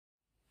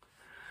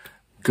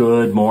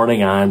Good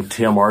morning, I'm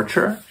Tim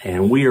Archer,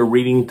 and we are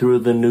reading through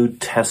the New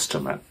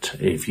Testament.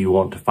 If you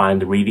want to find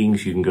the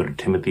readings, you can go to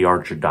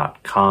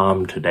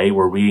timothyarcher.com. Today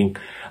we're reading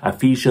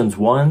Ephesians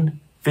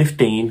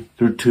 1:15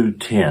 through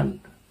 2:10.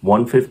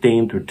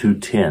 1:15 through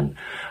 2:10.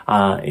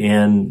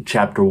 In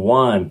chapter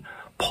 1,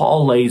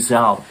 Paul lays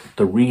out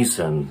the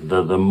reason,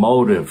 the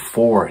motive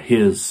for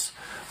his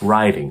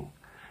writing,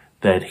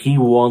 that he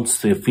wants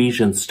the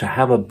Ephesians to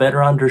have a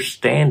better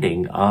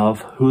understanding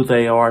of who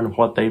they are and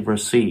what they've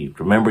received.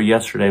 Remember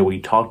yesterday we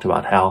talked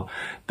about how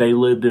they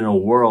lived in a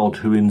world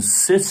who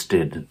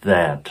insisted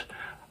that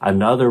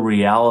another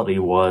reality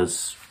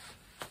was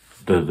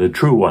the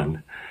true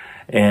one.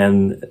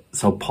 And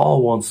so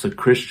Paul wants the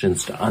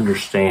Christians to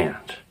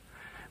understand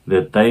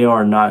that they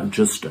are not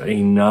just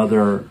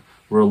another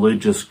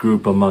religious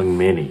group among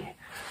many,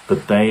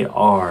 but they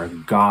are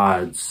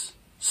God's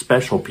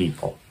special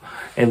people.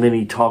 And then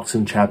he talks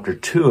in chapter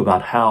 2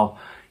 about how,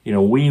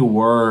 we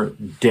were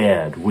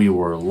dead. We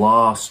were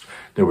lost.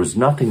 There was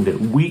nothing that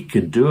we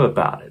could do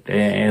about it.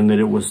 And that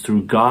it was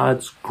through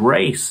God's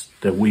grace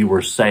that we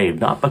were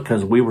saved. Not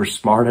because we were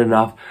smart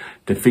enough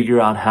to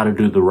figure out how to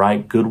do the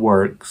right good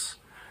works,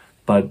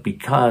 but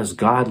because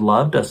God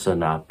loved us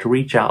enough to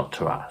reach out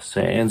to us.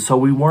 And so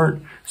we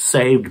weren't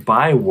saved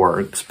by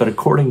works, but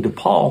according to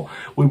Paul,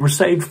 we were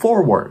saved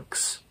for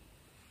works.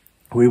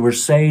 We were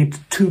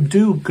saved to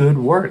do good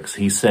works,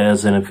 he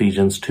says in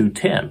Ephesians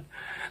 2:10.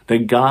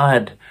 That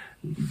God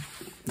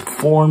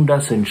formed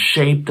us and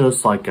shaped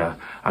us like a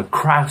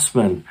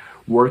craftsman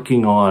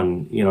working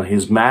on,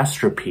 his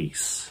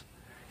masterpiece.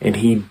 And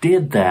he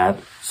did that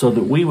so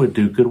that we would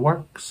do good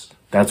works.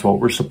 That's what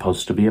we're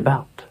supposed to be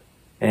about.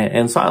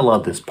 And so I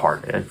love this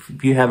part. If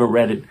you haven't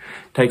read it,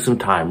 take some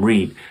time.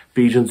 Read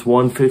Ephesians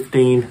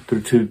 1:15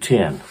 through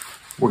 2:10.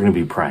 We're going to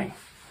be praying.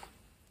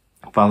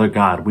 Father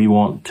God, we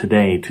want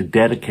today to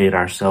dedicate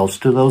ourselves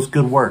to those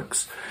good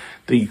works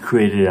that you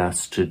created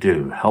us to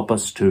do. Help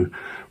us to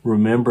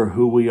remember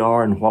who we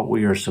are and what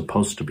we are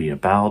supposed to be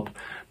about.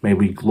 May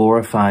we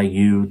glorify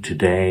you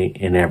today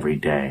and every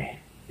day.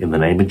 In the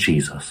name of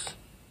Jesus,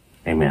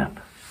 amen.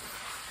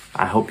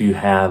 I hope you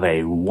have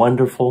a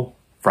wonderful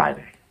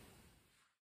Friday.